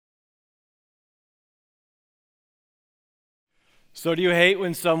So do you hate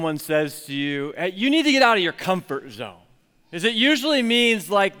when someone says to you, hey, you need to get out of your comfort zone? Because it usually means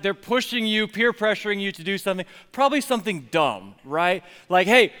like they're pushing you, peer pressuring you to do something, probably something dumb, right? Like,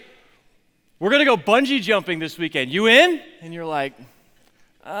 hey, we're going to go bungee jumping this weekend. You in? And you're like,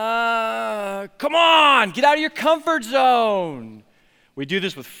 come on, get out of your comfort zone. We do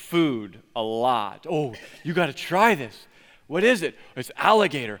this with food a lot. Oh, you got to try this. What is it? It's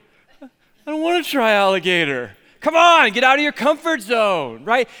alligator. I don't want to try alligator. Come on, get out of your comfort zone,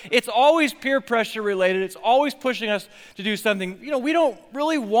 right? It's always peer pressure related. It's always pushing us to do something, we don't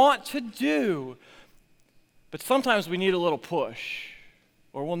really want to do. But sometimes we need a little push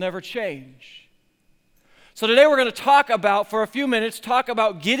or we'll never change. So today we're going to talk about, for a few minutes,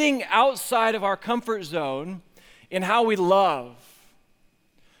 getting outside of our comfort zone in how we love.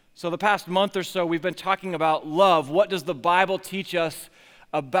 So the past month or so, we've been talking about love. What does the Bible teach us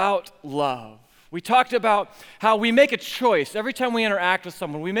about love? We talked about how we make a choice. Every time we interact with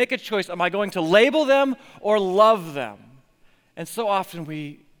someone, we make a choice. Am I going to label them or love them? And so often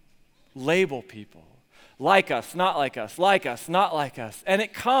we label people. Like us, not like us, like us, not like us. And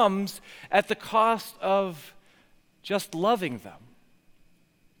it comes at the cost of just loving them.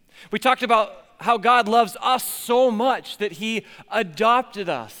 We talked about how God loves us so much that he adopted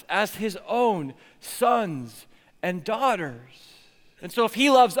us as his own sons and daughters. And so if he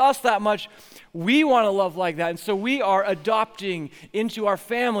loves us that much, we want to love like that. And so we are adopting into our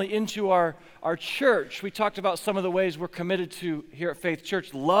family, into our church. We talked about some of the ways we're committed to here at Faith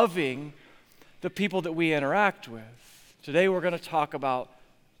Church, loving the people that we interact with. Today we're going to talk about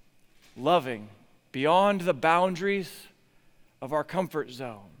loving beyond the boundaries of our comfort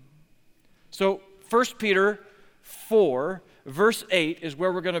zone. So 1 Peter 4, verse 8 is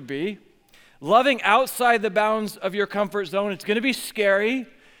where we're going to be. Loving outside the bounds of your comfort zone. It's going to be scary.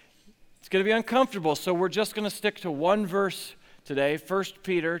 It's going to be uncomfortable. So we're just going to stick to one verse today, 1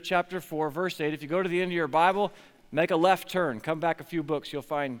 Peter chapter 4, verse 8. If you go to the end of your Bible, make a left turn. Come back a few books. You'll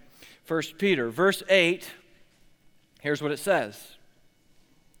find 1 Peter. Verse 8, here's what it says.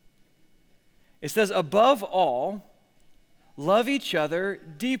 It says, above all, love each other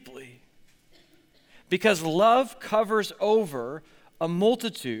deeply, because love covers over a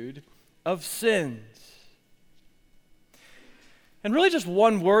multitude of sins. And really just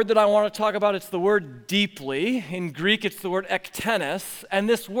one word that I want to talk about, it's the word deeply. In Greek, it's the word ektenes. And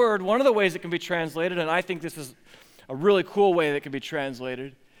this word, one of the ways it can be translated, and I think this is a really cool way that it can be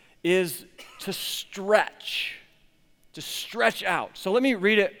translated, is to stretch out. So let me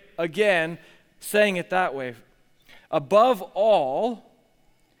read it again, saying it that way. Above all,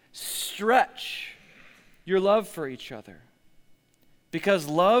 stretch your love for each other, because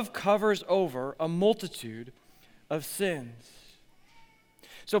love covers over a multitude of sins.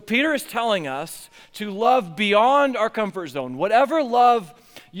 So Peter is telling us to love beyond our comfort zone. Whatever love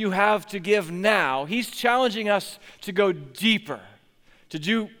you have to give now, he's challenging us to go deeper, to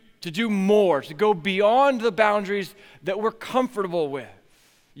do more, to go beyond the boundaries that we're comfortable with.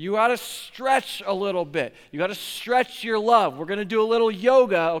 You got to stretch a little bit. You got to stretch your love. We're going to do a little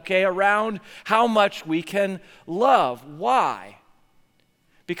yoga, around how much we can love. Why?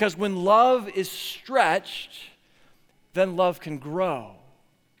 Because when love is stretched, then love can grow.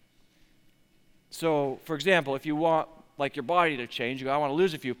 So, for example, if you want your body to change, I want to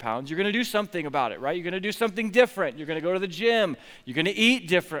lose a few pounds, you're going to do something about it, right? You're going to do something different. You're going to go to the gym. You're going to eat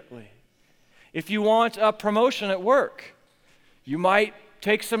differently. If you want a promotion at work, you might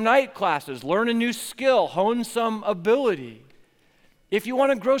take some night classes, learn a new skill, hone some ability. If you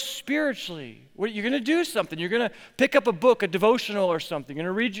want to grow spiritually, you're going to do something. You're going to pick up a book, a devotional or something.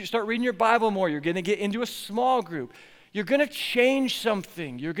 You're going to start reading your Bible more. You're going to get into a small group. You're going to change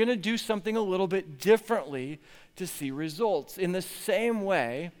something. You're going to do something a little bit differently to see results. In the same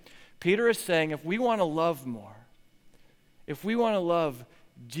way, Peter is saying if we want to love more, if we want to love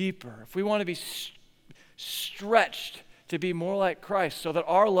deeper, if we want to be stretched to be more like Christ so that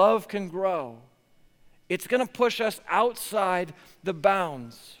our love can grow, it's going to push us outside the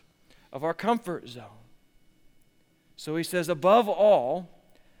bounds of our comfort zone. So he says, above all,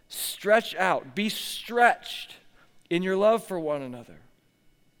 stretch out, be stretched in your love for one another.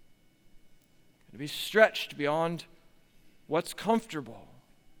 To be stretched beyond what's comfortable.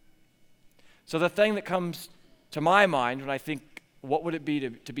 So the thing that comes to my mind when I think, what would it be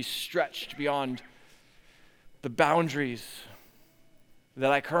to be stretched beyond the boundaries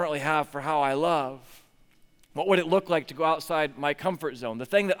that I currently have for how I love? What would it look like to go outside my comfort zone? The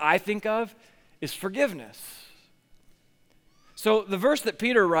thing that I think of is forgiveness. So the verse that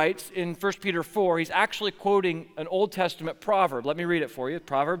Peter writes in 1 Peter 4, he's actually quoting an Old Testament proverb. Let me read it for you.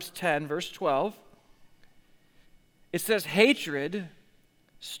 Proverbs 10, verse 12. It says hatred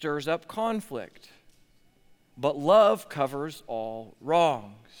stirs up conflict, but love covers all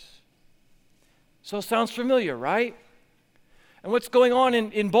wrongs. So it sounds familiar, right? And what's going on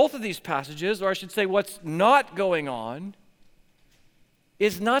in both of these passages, or I should say what's not going on,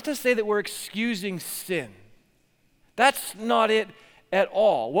 is not to say that we're excusing sin. That's not it at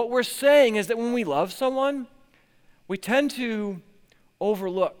all. What we're saying is that when we love someone, we tend to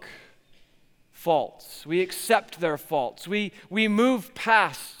overlook faults. We accept their faults. We move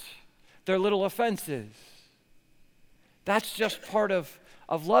past their little offenses. That's just part of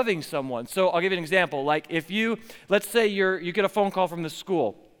loving someone. So I'll give you an example. Like if let's say you get a phone call from the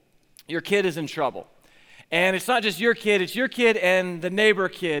school. Your kid is in trouble. And it's not just your kid, it's your kid and the neighbor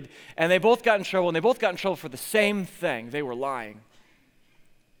kid. And they both got in trouble, and they both got in trouble for the same thing. They were lying.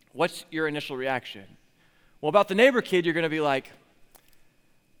 What's your initial reaction? Well, about the neighbor kid, you're going to be like,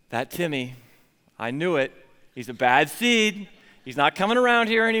 that Timmy, I knew it. He's a bad seed. He's not coming around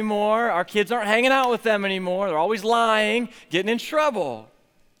here anymore. Our kids aren't hanging out with them anymore. They're always lying, getting in trouble.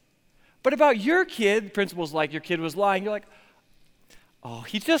 But about your kid, the principal's like, your kid was lying. You're like, oh,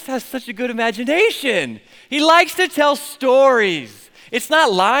 he just has such a good imagination. He likes to tell stories. It's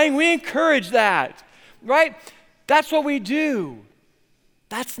not lying. We encourage that, right? That's what we do.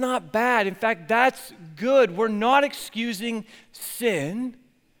 That's not bad. In fact, that's good. We're not excusing sin,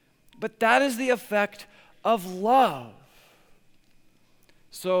 but that is the effect of love.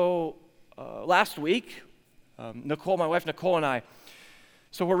 So last week, my wife Nicole and I,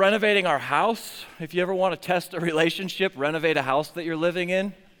 so we're renovating our house. If you ever want to test a relationship, renovate a house that you're living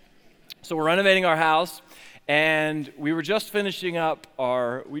in. So we're renovating our house, and we were just finishing up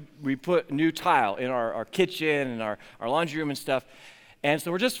we put new tile in our kitchen and our laundry room and stuff. And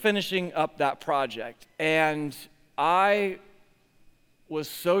so we're just finishing up that project. And I was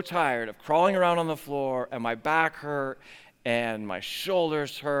so tired of crawling around on the floor, and my back hurt, and my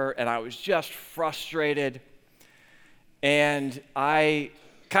shoulders hurt, and I was just frustrated. And I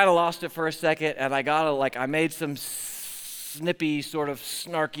kind of lost it for a second, and I made some snippy, sort of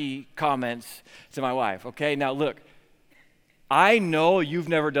snarky comments to my wife. Okay, now look, I know you've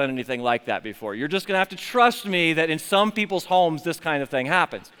never done anything like that before. You're just going to have to trust me that in some people's homes this kind of thing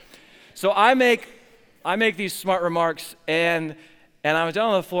happens. So I make these smart remarks, and I was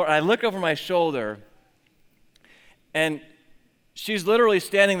down on the floor, and I look over my shoulder, and she's literally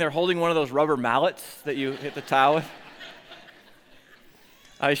standing there holding one of those rubber mallets that you hit the towel with.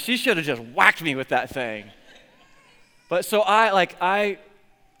 She should have just whacked me with that thing. But so I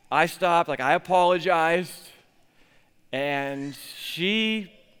stopped, I apologized, and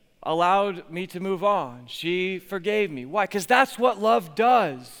she allowed me to move on. She forgave me. Why? Because that's what love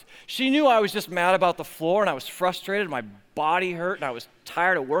does. She knew I was just mad about the floor, and I was frustrated, and my body hurt, and I was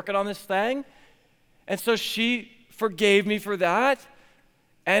tired of working on this thing. And so she forgave me for that,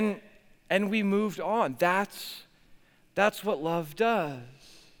 and we moved on. That's what love does.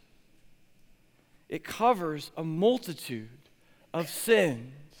 It covers a multitude of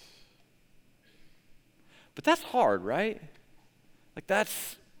sins. But that's hard, right? That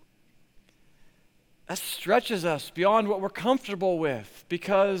stretches us beyond what we're comfortable with,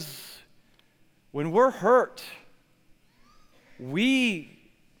 because when we're hurt, we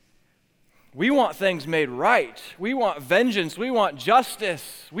want things made right. We want vengeance. We want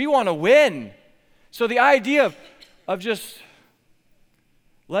justice. We want to win. So the idea of just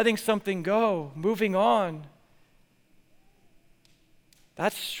letting something go, moving on,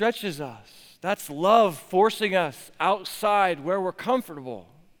 that stretches us. That's love forcing us outside where we're comfortable.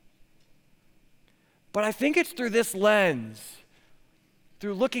 But I think it's through this lens,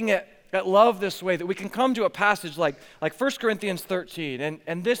 through looking at love this way, that we can come to a passage like 1 Corinthians 13.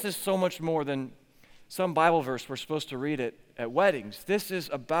 And this is so much more than some Bible verse we're supposed to read at weddings. This is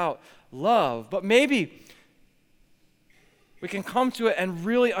about love. But maybe we can come to it and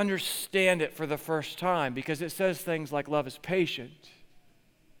really understand it for the first time, because it says things like love is patient.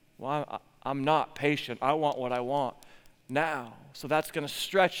 Well, I'm not patient. I want what I want now. So that's going to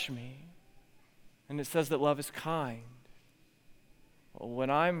stretch me. And it says that love is kind. Well, when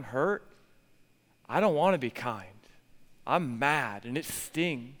I'm hurt, I don't want to be kind. I'm mad, and it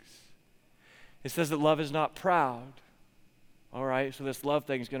stings. It says that love is not proud. All right, so this love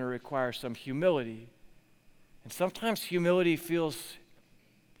thing is going to require some humility. And sometimes humility feels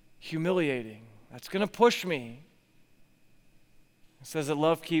humiliating. That's going to push me. It says that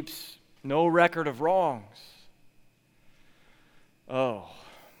love keeps no record of wrongs. Oh.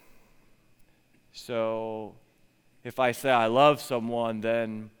 So if I say I love someone,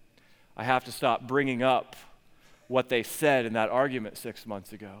 then I have to stop bringing up what they said in that argument 6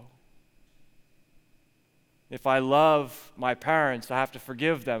 months ago. If I love my parents, I have to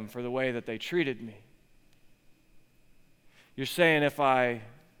forgive them for the way that they treated me. You're saying if I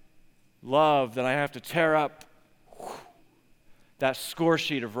love, then I have to tear up that score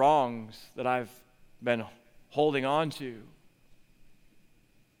sheet of wrongs that I've been holding on to.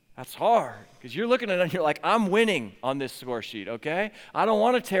 That's hard, because you're looking at it and you're like, I'm winning on this score sheet, okay? I don't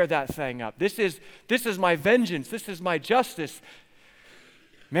want to tear that thing up. This is my vengeance. This is my justice.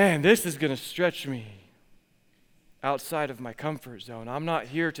 Man, this is going to stretch me outside of my comfort zone. I'm not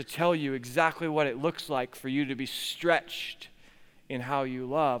here to tell you exactly what it looks like for you to be stretched in how you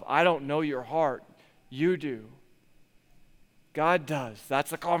love. I don't know your heart. You do. God does.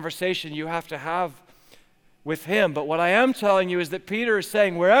 That's a conversation you have to have with him. But what I am telling you is that Peter is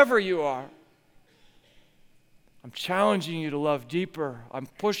saying, wherever you are, I'm challenging you to love deeper. I'm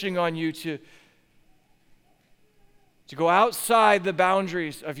pushing on you to go outside the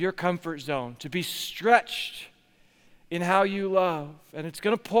boundaries of your comfort zone, to be stretched in how you love. And it's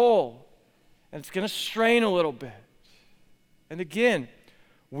going to pull, and it's going to strain a little bit. And again,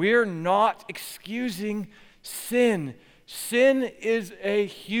 we're not excusing sin. Sin is a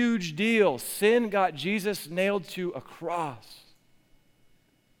huge deal. Sin got Jesus nailed to a cross.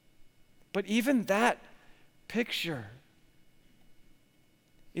 But even that picture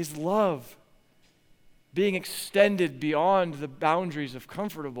is love being extended beyond the boundaries of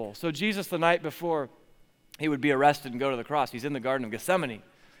comfortable. So Jesus, the night before he would be arrested and go to the cross, he's in the Garden of Gethsemane,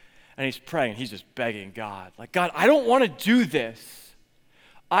 and he's praying. He's just begging God, like, God, I don't want to do this.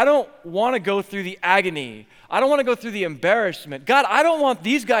 I don't want to go through the agony. I don't want to go through the embarrassment. God, I don't want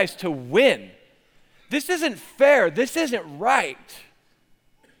these guys to win. This isn't fair. This isn't right.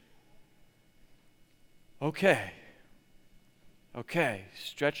 Okay,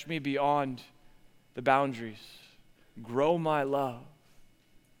 stretch me beyond the boundaries. Grow my love.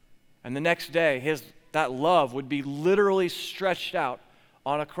 And the next day, that love would be literally stretched out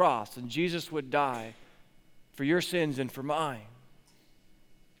on a cross, and Jesus would die for your sins and for mine.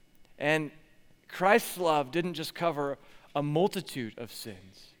 And Christ's love didn't just cover a multitude of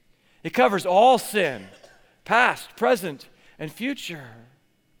sins. It covers all sin, past, present, and future.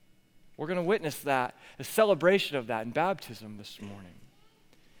 We're going to witness that, a celebration of that in baptism this morning.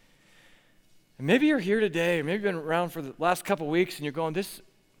 And maybe you're here today, or maybe you've been around for the last couple weeks, and you're going, this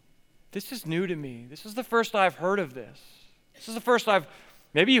is new to me. This is the first I've heard of this. This is the first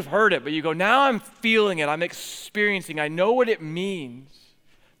maybe you've heard it, but you go, now I'm feeling it, I'm experiencing, I know what it means,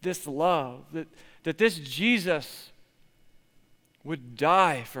 this love, that this Jesus would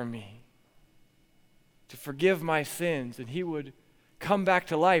die for me to forgive my sins, and he would come back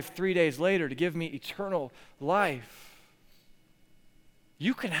to life 3 days later to give me eternal life.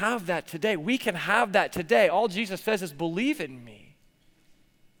 You can have that today. We can have that today. All Jesus says is believe in me.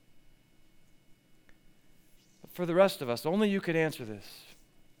 But for the rest of us, only you could answer this.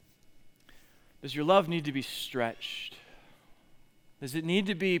 Does your love need to be stretched? Does it need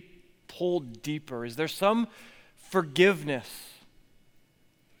to be pulled deeper? Is there some forgiveness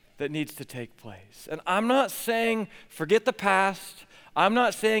that needs to take place? And I'm not saying forget the past. I'm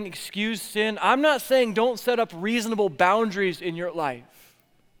not saying excuse sin. I'm not saying don't set up reasonable boundaries in your life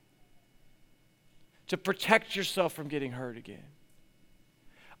to protect yourself from getting hurt again.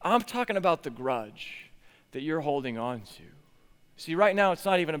 I'm talking about the grudge that you're holding on to. See, right now it's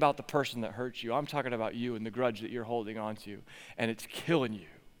not even about the person that hurt you. I'm talking about you and the grudge that you're holding on to, and it's killing you.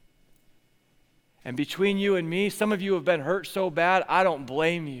 And between you and me, some of you have been hurt so bad, I don't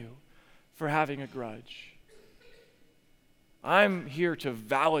blame you for having a grudge. I'm here to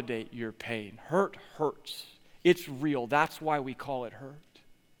validate your pain. Hurt hurts. It's real. That's why we call it hurt.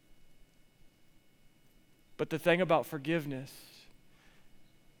 But the thing about forgiveness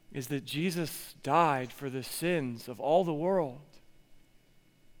is that Jesus died for the sins of all the world.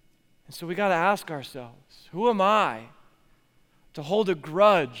 And so we got to ask ourselves, who am I to hold a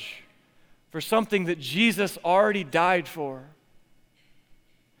grudge for something that Jesus already died for?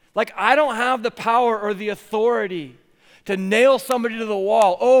 Like, I don't have the power or the authority to nail somebody to the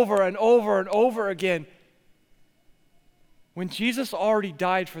wall over and over and over again when Jesus already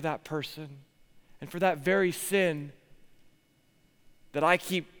died for that person and for that very sin that I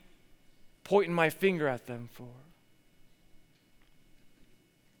keep pointing my finger at them for.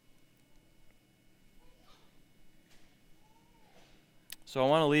 So I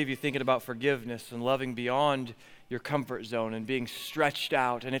want to leave you thinking about forgiveness and loving beyond your comfort zone and being stretched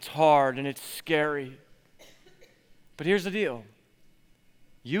out, and it's hard and it's scary. But here's the deal.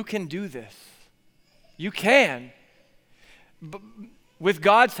 You can do this. You can. But with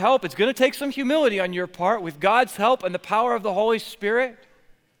God's help, it's going to take some humility on your part. With God's help and the power of the Holy Spirit,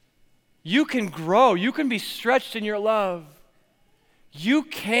 You can grow. You can be stretched in your love. You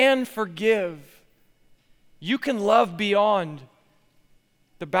can forgive. You can love beyond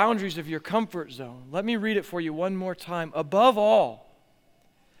the boundaries of your comfort zone. Let me read it for you one more time. Above all,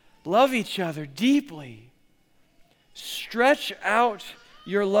 love each other deeply. Stretch out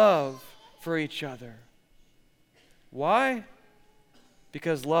your love for each other. Why?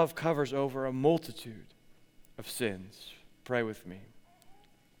 Because love covers over a multitude of sins. Pray with me.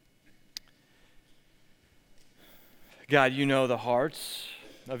 God, you know the hearts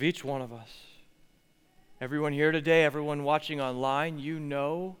of each one of us. Everyone here today, everyone watching online, you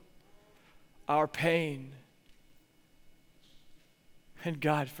know our pain. And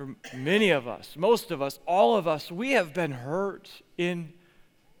God, for many of us, most of us, all of us, we have been hurt in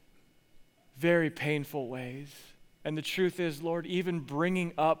very painful ways. And the truth is, Lord, even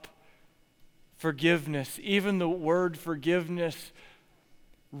bringing up forgiveness, even the word forgiveness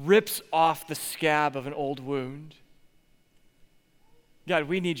rips off the scab of an old wound. God,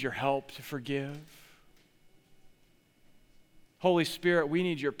 we need your help to forgive. Holy Spirit, we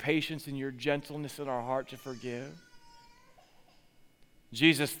need your patience and your gentleness in our heart to forgive.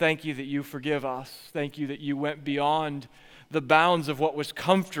 Jesus, thank you that you forgive us. Thank you that you went beyond the bounds of what was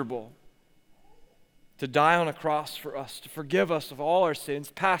comfortable to die on a cross for us, to forgive us of all our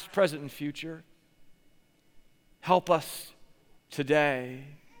sins, past, present, and future. Help us today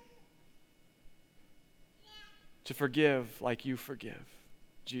to forgive like you forgive.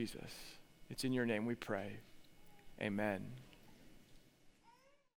 Jesus, it's in your name we pray. Amen.